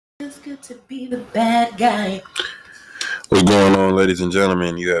feels good to be the bad guy. What's going on, ladies and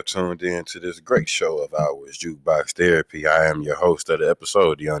gentlemen? You have tuned in to this great show of ours, Jukebox Therapy. I am your host of the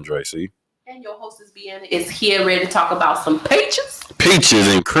episode, DeAndre C. And your hostess, Vienna, is here ready to talk about some peaches.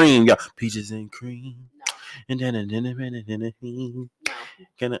 Peaches and cream, y'all. Peaches and cream. No.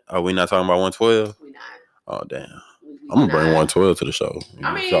 No. Are we not talking about 112? We not. Oh, damn. I'm going to bring 112 to the show.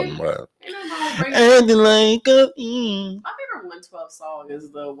 I mean, talking about. And like my favorite 112 song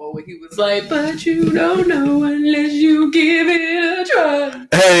is the one where he was like, but you don't know unless you give it a try.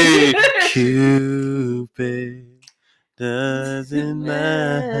 Hey, Cupid doesn't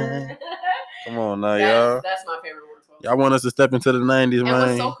mind. Come on now, y'all. That's my favorite 112. Y'all want us to step into the 90s, man? And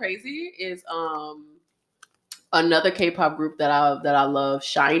what's so crazy is another K-pop group that I love,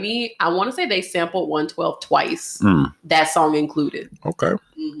 SHINee. I want to say they sampled 112 twice. That song included. Okay.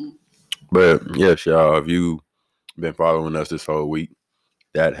 Mm-hmm. But yes, y'all, if you've been following us this whole week,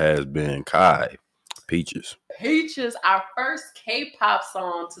 that has been Kai, Peaches. Peaches, our first K-pop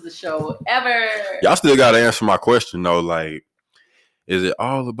song to the show ever. Y'all still got to answer my question, though. Like, is it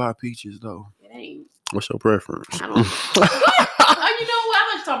all about Peaches, though? It ain't. What's your preference? I don't know. You know what?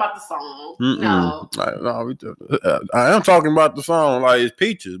 I'm not talking about the song. No. I am talking about the song. Like, it's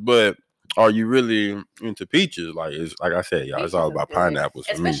Peaches, but are you really into peaches? Like, it's like I said, y'all, peaches it's all about pineapples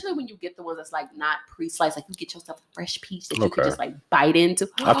for especially me. when you get the ones that's like not pre-sliced. Like, you get yourself a fresh peach that you can just like bite into.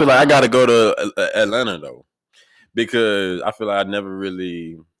 I feel like I gotta go to Atlanta though, because I feel like I never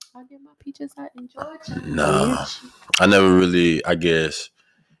really. I get my peaches out in Georgia. No, I never really, I guess,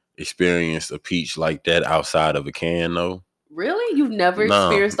 experienced a peach like that outside of a can though. Really? You've never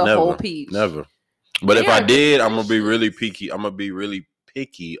experienced a whole peach? Never. But if I did, I'm gonna be really picky. I'm gonna be really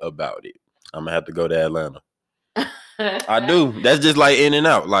picky about it. I'm gonna have to go to Atlanta. I do. That's just like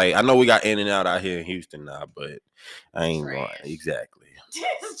In-N-Out. Like, I know we got In-N-Out out here in Houston now, but I ain't going exactly.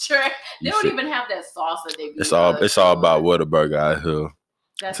 It's trash. They don't even have that sauce that they do. It's all about Whataburger out here.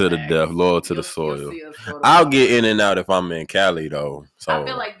 That's to the death, loyal to the soil. I'll get In-N-Out if I'm in Cali though. So I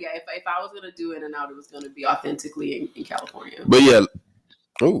feel like if I was gonna do In-N-Out, it was gonna be authentically in California. But yeah.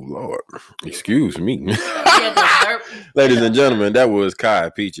 Oh Lord, excuse me. Ladies and gentlemen, that was Kai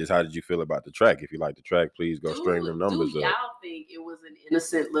Peaches. How did you feel about the track? If you like the track, please go string them numbers up. Do y'all think it was an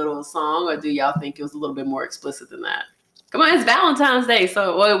innocent little song, or do y'all think it was a little bit more explicit than that? Come on, it's Valentine's Day, it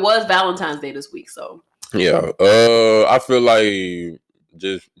was Valentine's Day this week, so yeah. I feel like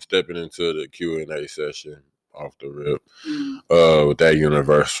just stepping into the Q&A session off the rip with that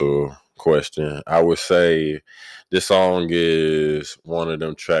universal question, I would say this song is one of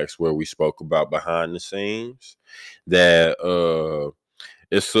them tracks where we spoke about behind the scenes that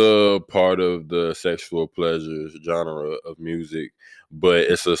it's a part of the sexual pleasures genre of music, but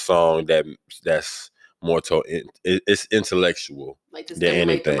it's a song that's more so it's intellectual like than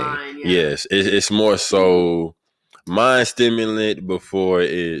anything. Mind, Yes, it's more so mind stimulant before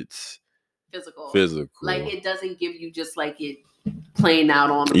it's physical. Like, it doesn't give you just like it playing out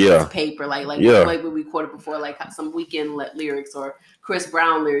on the paper, like when we quoted before, like some Weekend lyrics or Chris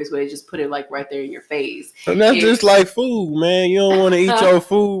Brown lyrics where they just put it like right there in your face. And that's just like food, man. You don't want to eat your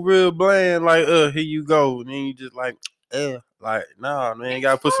food real bland, like here you go, and then you just like nah, man, you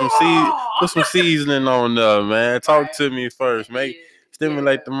gotta put some seasoning on there, man. Talk to me first,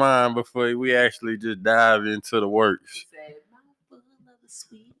 stimulate the mind before we actually just dive into the works.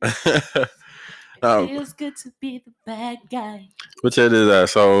 It feels good to be the bad guy. But check this out.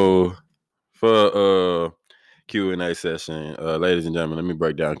 So for Q&A session, ladies and gentlemen, let me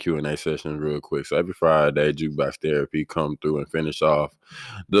break down Q&A session real quick. So every Friday, Jukebox Therapy come through and finish off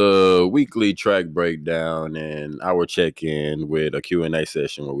the weekly track breakdown and our check-in with a Q&A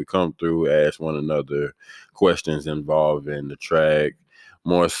session where we come through, ask one another questions involving the track,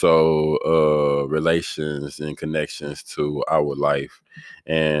 more so relations and connections to our life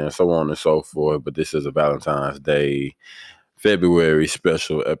and so on and so forth. But this is a Valentine's Day February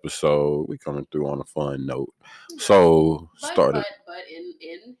special episode. We coming through on a fun note. So but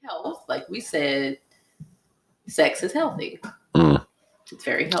in health, like we said, sex is healthy. It's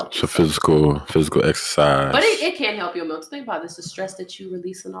very healthy. So physical exercise. But it can help your mental. Think about this: the stress that you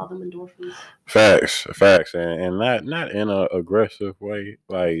release and all them endorphins. Facts, and not in an aggressive way.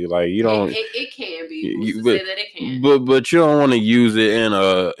 Like you don't. It can be. You say that it can. But you don't want to use it in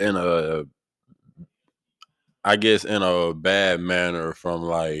a. I guess in a bad manner from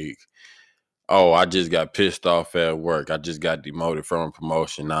like, oh, I just got pissed off at work. I just got demoted from a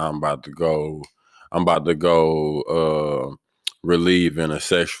promotion. Now I'm about to go relieving a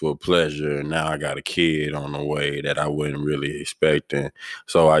sexual pleasure. Now I got a kid on the way that I wasn't really expecting.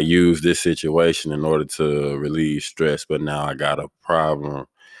 So I use this situation in order to relieve stress, but now I got a problem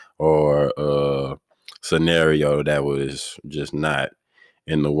or scenario that was just not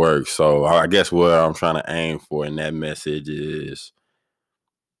in the works. So I guess what I'm trying to aim for in that message is,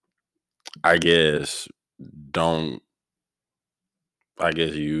 I guess, don't,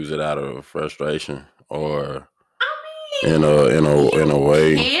 use it out of frustration or in a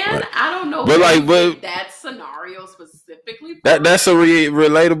way. Like, I don't know, but that scenario specifically. That's a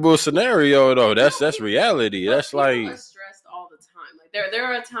relatable scenario though. That's reality. That's like, people are stressed all the time. Like there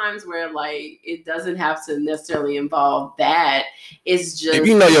are times where like it doesn't have to necessarily involve that. It's just, if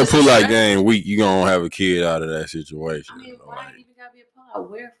you know your pull-out game weak, you gonna have a kid out of that situation. I mean, why even gotta be a pull-out?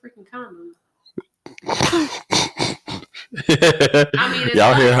 Wear a freaking condom. I mean,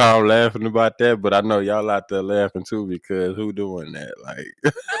 y'all hear how I'm laughing about that, but I know y'all out there laughing too, because who doing that? Like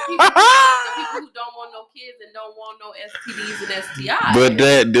the people who don't want no kids and don't want no STDs and STIs. But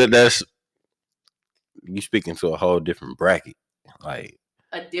that's you speaking to a whole different bracket, like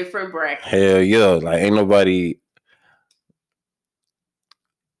a different bracket. Hell yeah, like ain't nobody.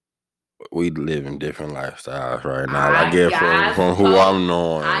 We live in different lifestyles right now. I get from who I'm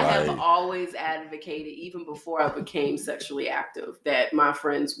knowing. I have always advocated, even before I became sexually active, that my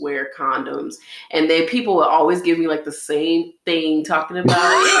friends wear condoms. And then people will always give me like the same thing, talking about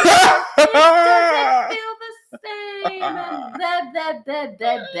it. It doesn't feel the same.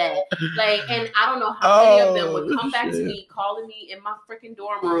 That. Like, and I don't know how many of them would come back to me, calling me in my freaking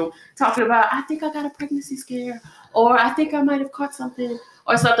dorm room, talking about, I think I got a pregnancy scare, or I think I might have caught something.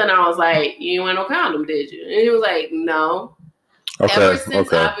 Or something. I was like, you didn't wear no condom, did you? And he was like, no. Okay, ever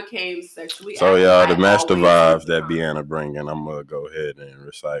since I became sexually active, y'all, the master vibes that Deanna bringing, I'm going to go ahead and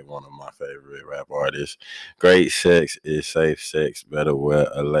recite one of my favorite rap artists. Great sex is safe sex. Better wear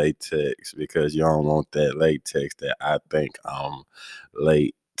a latex, because you don't want that latex that I think I'm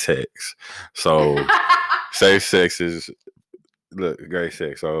latex. So safe sex is... Look, great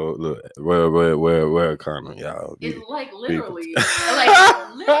sex. So look, wear a condom, y'all. It's like literally, it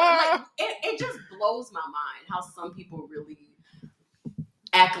just blows my mind how some people really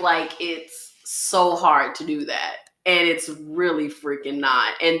act like it's so hard to do that, and it's really freaking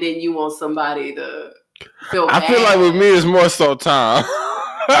not. And then you want somebody to feel bad. I feel like with me, it's more so time.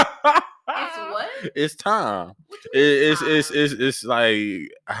 It's what? It's time. It's like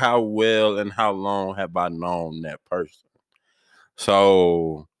how well and how long have I known that person.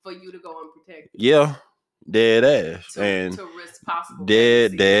 So for you to go unprotected, yeah, dead ass, and to risk possible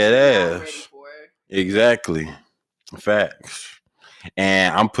dead ass, exactly, facts.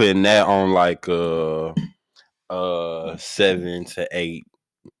 And I'm putting that on like 7 to 8,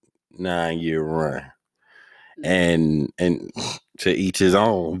 9 year run, and to each his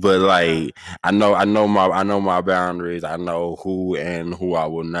own. But like I know my boundaries. I know who I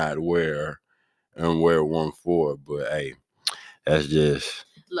will not wear and wear one for. But hey. That's just...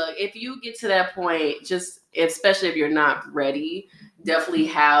 Look, if you get to that point, just especially if you're not ready, definitely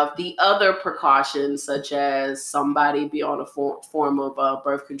have the other precautions, such as somebody be on a form of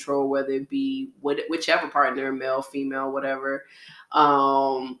birth control, whether it be whichever partner, male, female, whatever,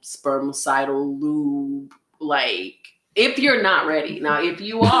 spermicidal lube. Like, if you're not ready. Now, if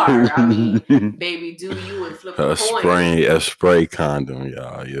you are, I mean, baby, do you and flip a coin. A spray condom,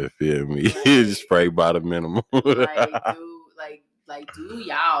 y'all. You feel me? Spray by the minimum. Do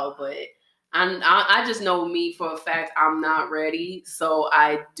y'all, but I just know me for a fact I'm not ready, so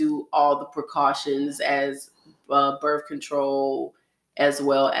I do all the precautions as birth control as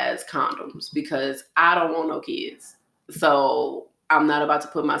well as condoms, because I don't want no kids, so I'm not about to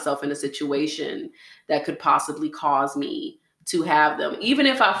put myself in a situation that could possibly cause me to have them. Even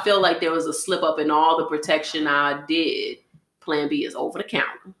if I feel like there was a slip up in all the protection I did, plan B is over the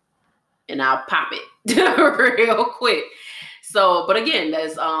counter, and I'll pop it real quick. So, but again,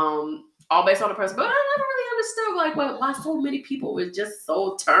 that's all based on the person. But I never really understood why so many people were just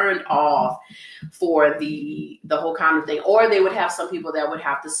so turned off for the whole condom thing. Or they would have some people that would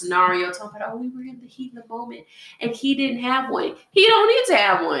have the scenario talk about, we were in the heat of the moment and he didn't have one. He don't need to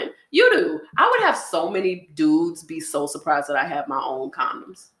have one. You do. I would have so many dudes be so surprised that I have my own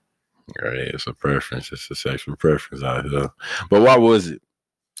condoms. Right, it's a preference. It's a sexual preference out here. But why was it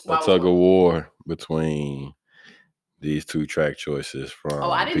a tug of war between these two track choices from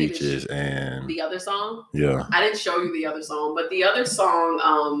Peaches and the other song? Yeah. I didn't show you the other song, but the other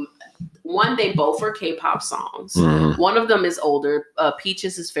song, one, they both are K-pop songs. Mm-hmm. One of them is older.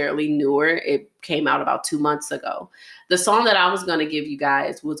 Peaches is fairly newer. It came out about 2 months ago. The song that I was going to give you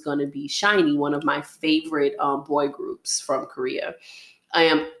guys was going to be SHINee, one of my favorite boy groups from Korea.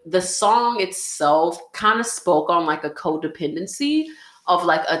 The song itself kind of spoke on like a codependency of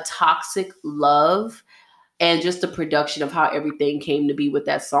like a toxic love. And just the production of how everything came to be with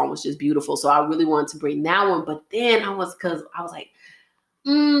that song was just beautiful. So I really wanted to bring that one. But then I was like,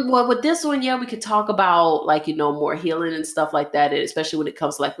 well, with this one, yeah, we could talk about like, more healing and stuff like that, and especially when it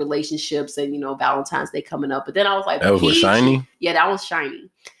comes to like relationships and, Valentine's Day coming up. But then I was like, that was Shiny? Yeah, that was Shiny.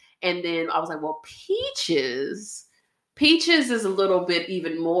 And then I was like, well, Peaches is a little bit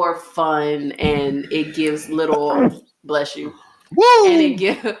even more fun, and it gives little, bless you. Woo!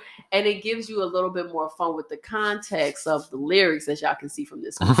 And it gives you a little bit more fun with the context of the lyrics, as y'all can see from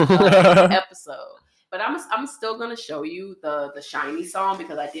this episode. But I'm still gonna show you the Shiny song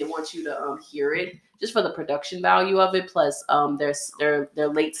because I did want you to hear it just for the production value of it. Plus, their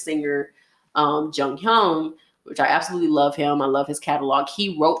late singer Jung Hyun, which I absolutely love him. I love his catalog.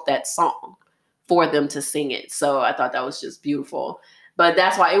 He wrote that song for them to sing it, so I thought that was just beautiful. But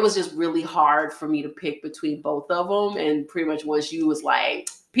that's why it was just really hard for me to pick between both of them. And pretty much once you was like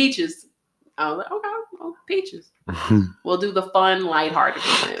Peaches, I was like, okay, well, Peaches. We'll do the fun, lighthearted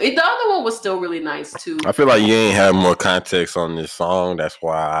one. The other one was still really nice too. I feel like you ain't have more context on this song. That's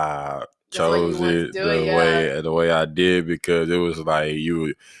why I chose it the way I did, because it was like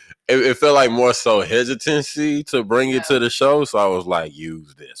it felt like more so hesitancy to bring it to the show. So I was like,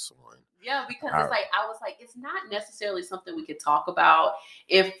 use this one. Yeah, because I was like, it's not necessarily something we could talk about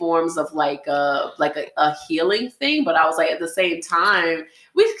in forms of like a healing thing, but I was like, at the same time,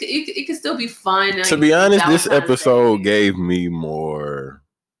 it could still be fun. To be honest, this episode gave me more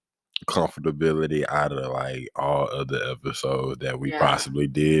comfortability out of like all other episodes that we possibly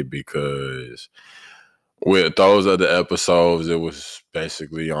did, because with those other episodes, it was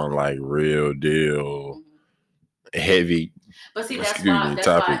basically on like real deal heavy. But see, that's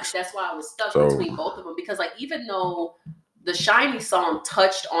why I was stuck between both of them, because like even though the Shiny song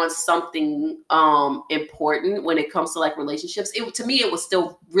touched on something important when it comes to like relationships, to me it was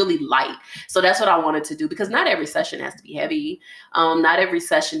still really light. So that's what I wanted to do, because not every session has to be heavy. Not every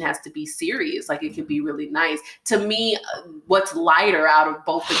session has to be serious. Like it can be really nice. To me, what's lighter out of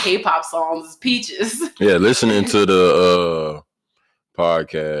both the K-pop songs is Peaches. Yeah, listening to the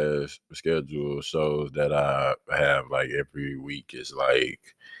podcast schedule shows that I have like every week is like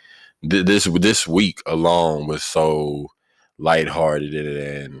this week alone was so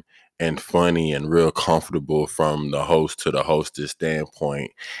lighthearted and funny and real comfortable from the host to the hostess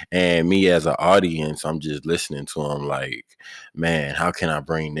standpoint. And me as an audience, I'm just listening to them like, man, how can I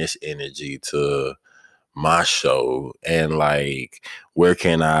bring this energy to my show? And like, where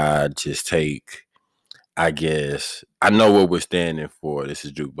can I just take, I guess, I know what we're standing for. This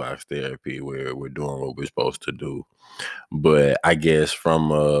is Jukebox Therapy, where we're doing what we're supposed to do. But I guess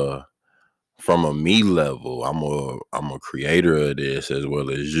from a me level, I'm a creator of this as well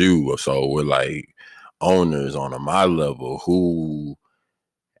as you. So we're like owners on a my level. Who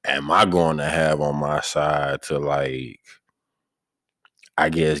am I going to have on my side to like, I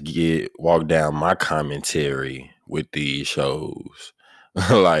guess, walk down my commentary with these shows?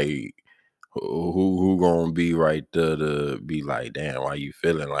 Like, who gonna be right there to be like, damn, why you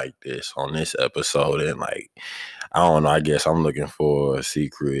feeling like this on this episode? And like, I don't know, I guess I'm looking for a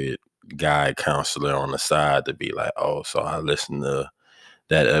secret guide counselor on the side to be like, oh, so I listened to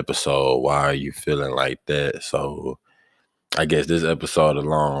that episode, why are you feeling like that? So I guess this episode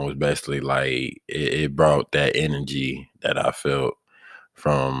alone was basically like it brought that energy that I felt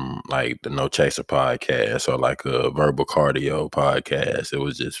from like the No Chaser podcast or like a Verbal Cardio podcast. It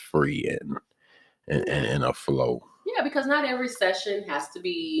was just free and a flow. Yeah, because not every session has to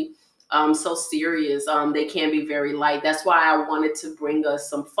be so serious. They can be very light. That's why I wanted to bring us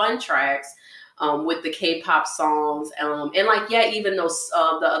some fun tracks with the K-pop songs. And like, yeah, even those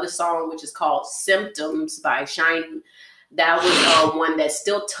the other song, which is called Symptoms by Shiny, that was one that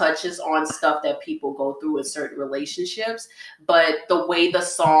still touches on stuff that people go through in certain relationships. But the way the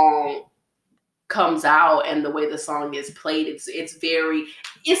song comes out and the way the song is played, it's like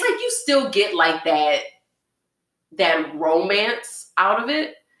you still get like that romance out of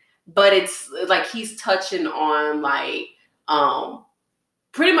it, but it's like he's touching on like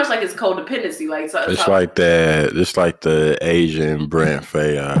pretty much like it's codependency. Like so it's like that. It's like the Asian Brent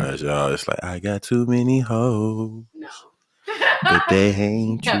Faiyaz, y'all. It's like, I got too many hoes. No. But they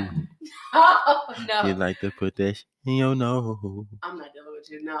ain't you. Oh, no. You like to put that in your nose. I'm not dealing with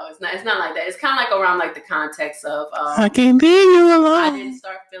you. No, it's not like that. It's kind of like around like the context of I can't leave you alone. I didn't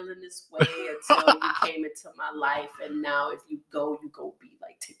start feeling this way until you came into my life, and now if you go be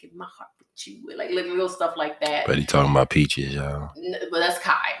like taking my heart with you, like little stuff like that. But he talking about Peaches, y'all. But that's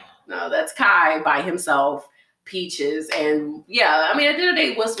Kai. No, that's Kai by himself. Peaches. And yeah, I mean, at the end of the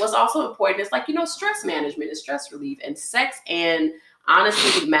day, what's also important is like, stress management and stress relief, and sex and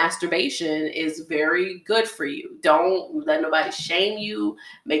honestly, masturbation is very good for you. Don't let nobody shame you,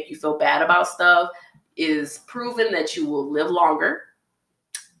 make you feel bad about stuff. It is proven that you will live longer.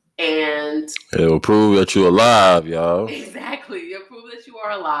 And it will prove that you're alive, y'all. Exactly. It'll prove that you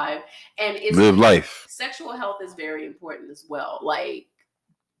are alive. And it's, live life. Sexual health is very important as well. Like,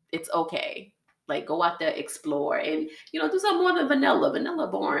 it's okay. Like, go out there, explore, and, do something more than vanilla. Vanilla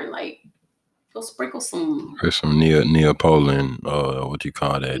boring. Like, go sprinkle some. There's some Neapolitan, what you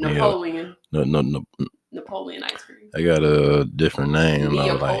call that? Napoleon. No. Napoleon ice cream. I got a different name.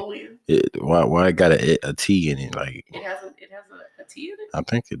 Neapolitan. Why it got a T in it? Like it has a T in it. I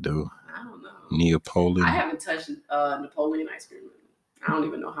think it do. I don't know. Neapolitan. I haven't touched Napoleon ice cream. I don't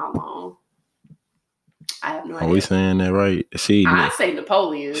even know how long. I have no idea. Are we saying that right? See, I say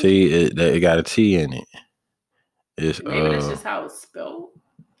Napoleon. See, it got a T in it. Maybe that's just how it's spelled.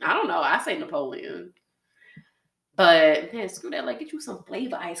 I don't know. I say Napoleon. But man, screw that. Like, get you some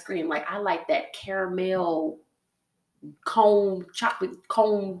flavor ice cream. Like, I like that caramel chocolate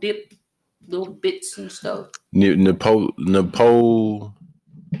cone dip, little bits and stuff. Napolitan.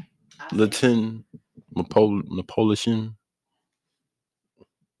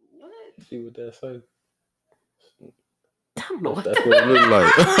 What? See what that say? I don't know what that's what it looks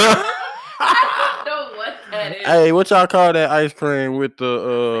like. I don't know what that is. Hey, what y'all call that ice cream with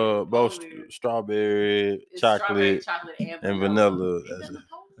the both strawberry, chocolate, and vanilla?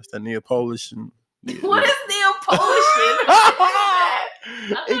 That's the Neapolitan. What is Neapolitan?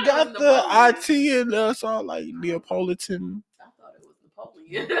 It got the IT in there, so like Neapolitan. I thought it was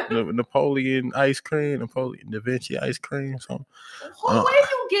Napoleon. Napoleon ice cream, Napoleon Da Vinci ice cream. So, where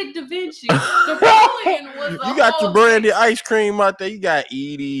you get Da Vinci? Napoleon was. You got your branded ice cream out there. You got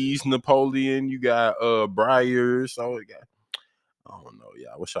Edie's, Napoleon. You got Breyers. So we got. I don't know,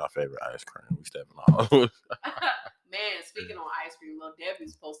 y'all. What's your favorite ice cream? We stepping off. Man, speaking on ice cream, Lil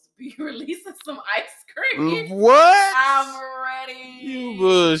Debbie's supposed to be releasing some ice cream. What? I'm ready. You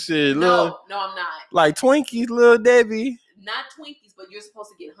bullshit. No, I'm not. Like Twinkies, Lil Debbie. Not Twinkies, but you're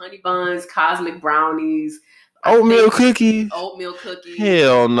supposed to get honey buns, cosmic brownies, oatmeal cookies.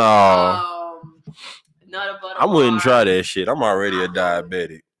 Hell no. Nut butter. I wouldn't try that shit. I'm already a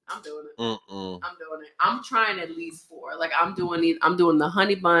diabetic. I'm doing it. I'm doing it. I'm trying at least 4. Like, I'm doing the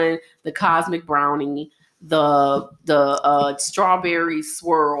honey bun, the cosmic brownie, the strawberry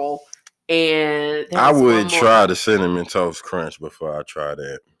swirl, and I would try the cinnamon toast crunch before I try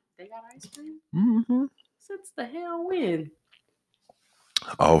that. They got ice cream? Mm-hmm. Since the hell when?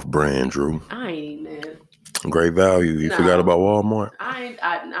 Off brand, Drew. I ain't eating that. Great value. You forgot about Walmart?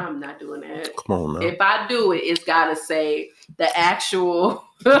 I'm not doing that. Come on now. If I do it, it's gotta say the actual.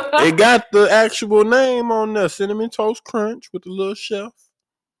 It got the actual name on there. Cinnamon Toast Crunch with the little chef.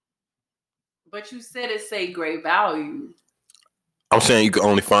 But you said it say great value. I'm saying you can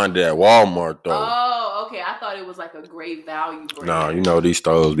only find it at Walmart though. Oh, okay. I thought it was like a great value brand. No, these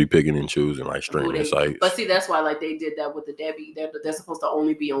stores be picking and choosing like streaming sites. But see, that's why like they did that with the Debbie. They're supposed to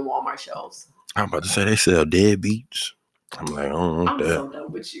only be on Walmart shelves. I'm about to say they sell deadbeats. I'm like, I don't want that. I'm so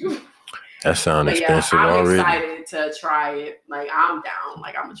done with you. That sounds expensive already. I'm excited to try it. Like, I'm down.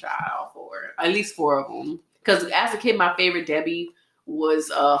 Like, I'm gonna try all 4, at least 4 of them. Because as a kid, my favorite Debbie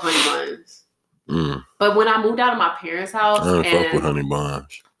was honey buns. But when I moved out of my parents' house, I don't fuck with honey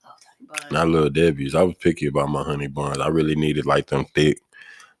buns. I love Debbie's. I was picky about my honey buns. I really needed like them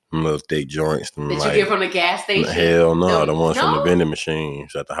little thick joints. Did you get from the gas station? Hell no, the ones from the vending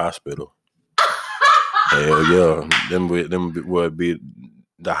machines at the hospital. Hell yeah, them would be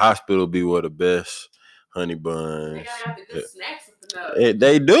the hospital be where the best honey buns. They gotta have the good snacks.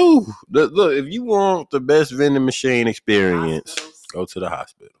 They do. Look, if you want the best vending machine experience, go to the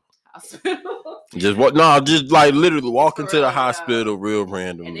hospital. Just like literally walk into the hospital real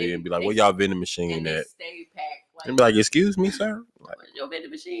randomly and be like, "Where y'all vending machine at?" Stay packed. And be like, "Excuse me, sir." Where's your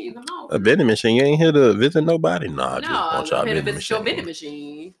vending machine? Come on. A vending machine? You ain't here to visit nobody? Nah, just want y'all here to visit your vending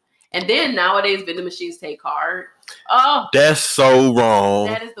machine. And then nowadays, vending machines take card. Oh, that's so wrong.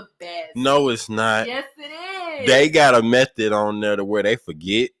 That is the best. No, it's not. Yes, it is. They got a method on there to where they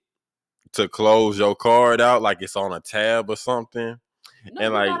forget to close your card out, like it's on a tab or something.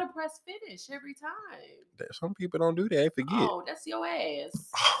 No, and you gotta press finish every time. Some people don't do that. They forget. Oh, that's your ass.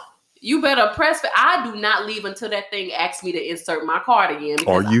 You better press. I do not leave until that thing asks me to insert my card again.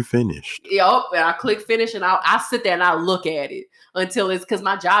 Are you finished? Yep. And I click finish and I sit there and I look at it until it's because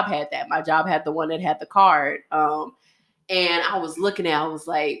my job had that. My job had the one that had the card. And I was looking at it. I was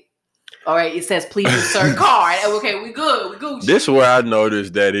like, all right, it says please insert card. Okay, we good. We Gucci. This is where I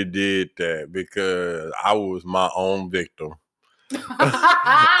noticed that it did that because I was my own victim.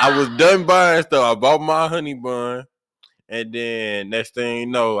 I was done buying stuff. I bought my honey bun. And then next thing you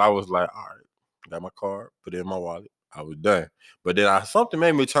know, I was like, all right, got my card, put it in my wallet. I was done. But then something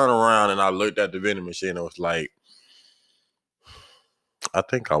made me turn around and I looked at the vending machine and was like, I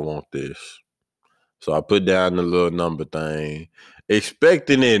think I want this. So I put down the little number thing,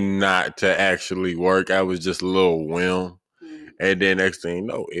 expecting it not to actually work. I was just a little whim. And then next thing you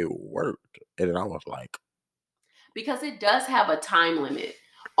know, it worked. And then I was like, because it does have a time limit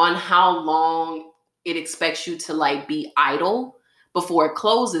on how long it expects you to like be idle before it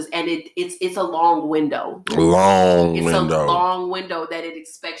closes, and it's a long window. It's a long window that it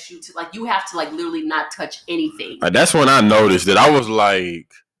expects you to like. You have to like literally not touch anything. That's when I noticed that. I was like,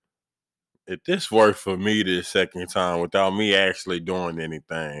 if this worked for me this second time without me actually doing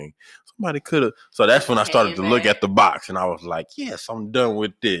anything, somebody could have. So that's when I started to look at the box, and I was like, yes, I'm done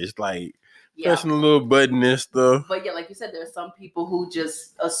with this. Like, pressing a little button and stuff. But yeah, like you said, there's some people who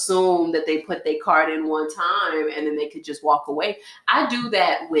just assume that they put their card in one time and then they could just walk away. I do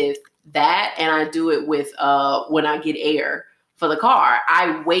that with that, and I do it with when I get air for the car.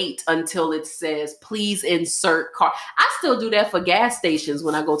 I wait until it says, please insert card. I still do that for gas stations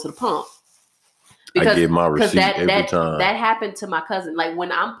when I go to the pump. Because I get my receipt every time. That happened to my cousin. Like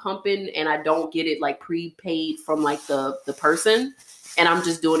when I'm pumping and I don't get it like prepaid from like the person, and I'm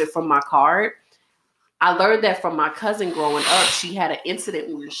just doing it from my card. I learned that from my cousin growing up. She had an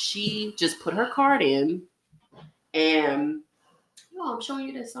incident where she just put her card in, and I'm showing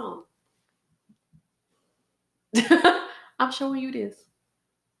you this song. I'm showing you this.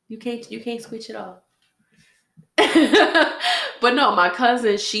 You can't switch it off. But no, my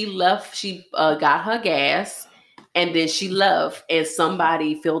cousin, she left. She got her gas, and then she left, and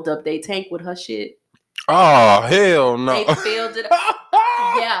somebody filled up their tank with her shit. Oh, hell no. They filled it up.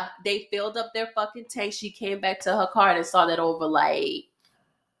 Yeah, they filled up their fucking tank. She came back to her card and saw that over like,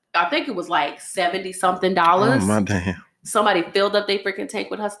 I think it was like $70-something. Oh, my damn. Somebody filled up their freaking tank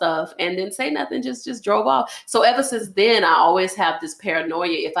with her stuff and didn't say nothing, just drove off. So ever since then, I always have this paranoia.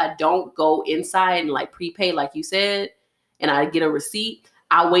 If I don't go inside and like prepay, like you said, and I get a receipt,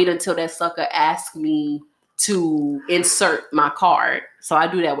 I wait until that sucker asks me to insert my card. So I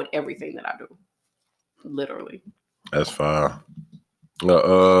do that with everything that I do. Literally. That's fine.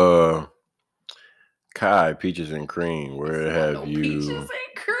 Kai, Peaches and Cream, where have you? Peaches and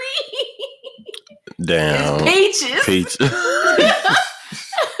Cream. Damn. It's Peaches. Peaches.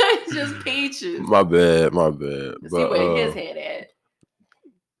 It's just Peaches. My bad. See where his head at.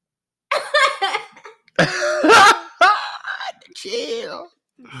 Chill.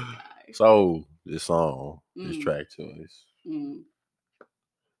 So, this song, this track choice.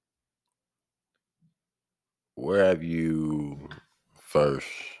 Where have you first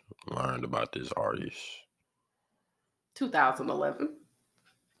learned about this artist? 2011.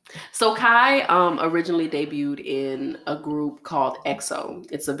 So Kai originally debuted in a group called EXO.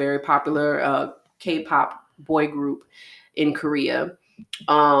 It's a very popular K-pop boy group in Korea.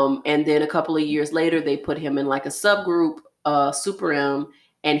 And then a couple of years later, they put him in like a subgroup, Super M,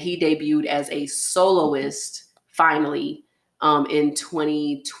 and he debuted as a soloist finally in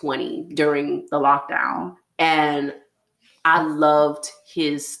 2020 during the lockdown. And I loved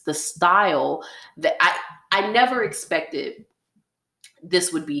the style that I never expected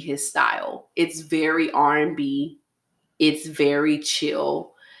this would be his style. It's very R&B. It's very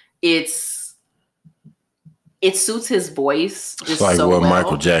chill. It suits his voice. It's like what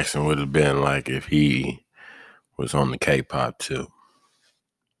Michael Jackson would have been like if he was on the K-pop too.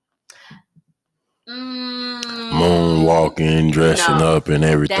 Moonwalking, dressing up and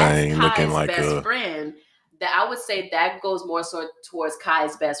everything, looking like best friend. That I would say that goes more so towards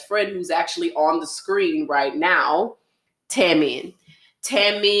Kai's best friend, who's actually on the screen right now, Taemin.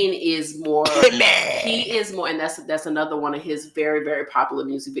 Taemin is more. He is more, and that's another one of his very, very popular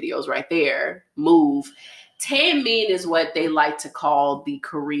music videos right there. Move. Taemin is what they like to call the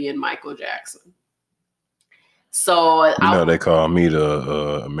Korean Michael Jackson. So they call me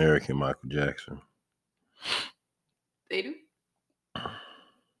the American Michael Jackson. They do.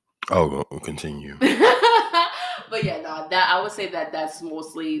 Oh, continue. But yeah, no, that I would say that's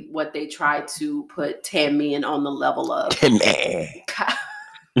mostly what they try to put Taemin on the level of.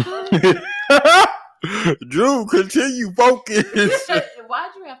 Drew, continue, focus.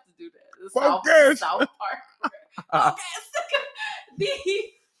 Why'd you have to do that? Focus. South Park.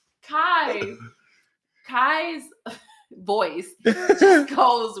 Kai's voice just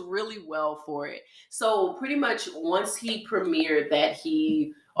goes really well for it. So pretty much once he announced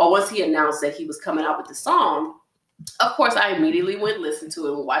that he was coming out with the song, of course, I immediately went and listened to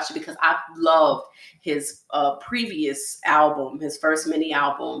it and watched it because I loved his previous album, his first mini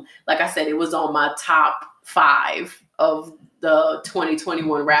album. Like I said, it was on my top 5 of the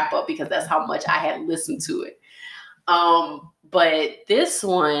 2021 wrap up because that's how much I had listened to it. But this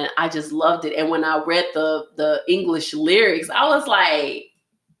one, I just loved it. And when I read the English lyrics, I was like,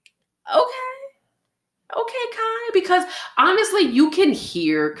 okay, Kai. Because honestly, you can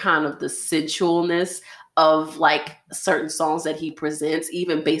hear kind of the sensualness of like certain songs that he presents,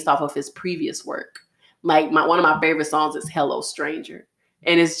 even based off of his previous work. Like one of my favorite songs is Hello Stranger.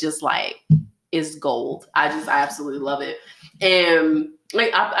 And it's just like, it's gold. I absolutely love it. And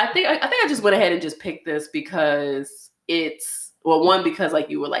like I think I just went ahead and just picked this because it's, well, one, because like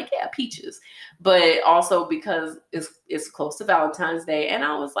you were like, yeah, peaches, but also because it's close to Valentine's Day, and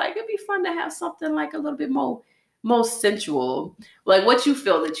I was like, it'd be fun to have something like a little bit more sensual. Like, what you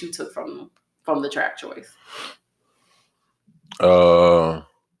feel that you took from the track choice?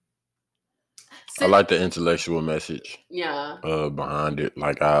 I like the intellectual message. Yeah. Behind it,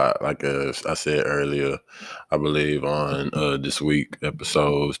 like I said earlier, I believe on this week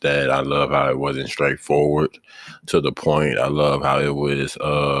episodes that I love how it wasn't straightforward to the point. I love how it was.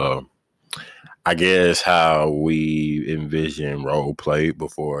 I guess how we envision role play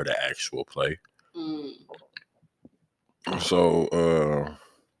before the actual play. So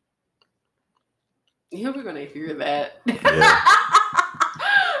yeah, we're gonna hear that. Yeah.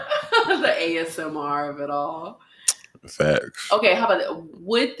 The ASMR of it all. Facts. Okay, how about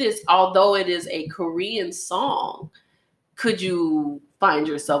with this? Although it is a Korean song, could you find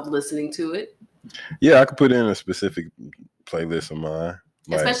yourself listening to it? Yeah, I could put in a specific playlist of mine.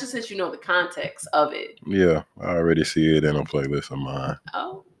 Like, especially since you know the context of it. Yeah, I already see it in a playlist of mine.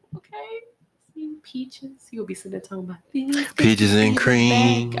 Oh, okay. See, peaches. You'll be sitting there talking about these. Peaches and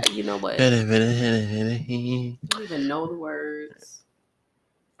cream. You know what? I don't even know the words.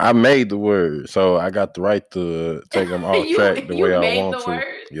 I made the words, so I got the right to take them off track the way I want to. Words?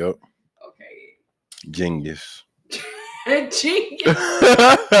 Yep. Okay. Genius. Genius.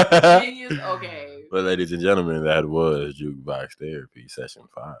 Okay. Well, ladies and gentlemen, that was Jukebox Therapy Session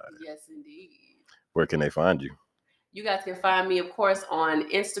 5. Yes, indeed. Where can they find you? You guys can find me, of course, on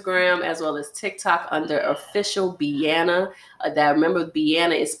Instagram as well as TikTok under official Bianna. Remember,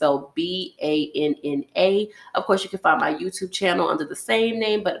 Bianna is spelled Banna. Of course, you can find my YouTube channel under the same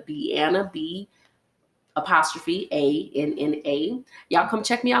name, but Bianna, B''Anna. Y'all come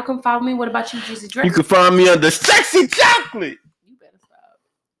check me out. Come follow me. What about you, Juicy Dre? You can find me under Sexy Chocolate. You better stop.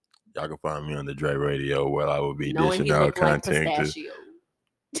 Y'all can find me on the Dre Radio, where I will be dishing out content. Like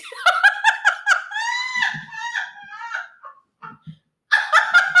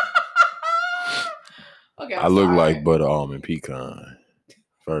okay, I look like butter almond pecan.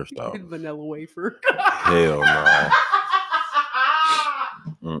 First off, vanilla wafer. Hell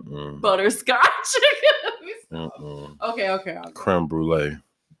no. Butterscotch. Okay. Creme brulee.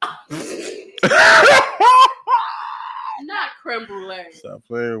 Not creme brulee. Stop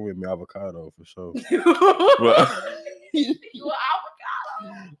playing with me. Avocado for sure. You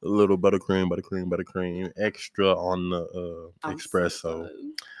avocado. A little buttercream. Extra on the espresso.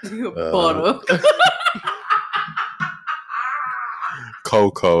 Butter.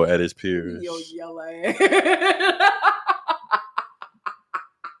 Cocoa at its purest. Yo, yellow ass.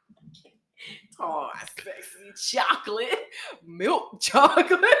 Oh, sexy chocolate. Milk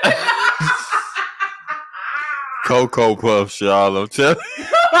chocolate. Cocoa Puffs, y'all. I'm telling you.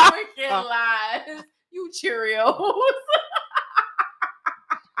 Freaking lies. You Cheerios.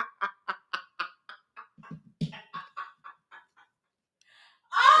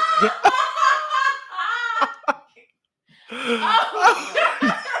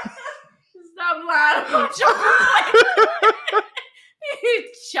 Stop lying about chocolate.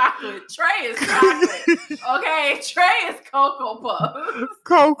 Chocolate. Trey is chocolate. Okay, Trey is Cocoa Puffs.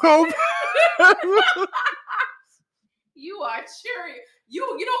 Cocoa. You are Cheerios. You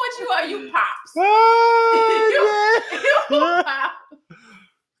know what you are? You Pops. You Pop.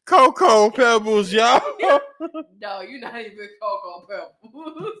 Cocoa Pebbles, y'all. No, you're not even Cocoa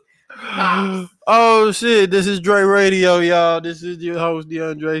Pebbles. Pops. Oh shit! This is Dre Radio, y'all. This is your host,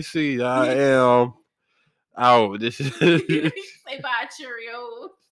 DeAndre C. I am out. This is Say bye, Cheerios.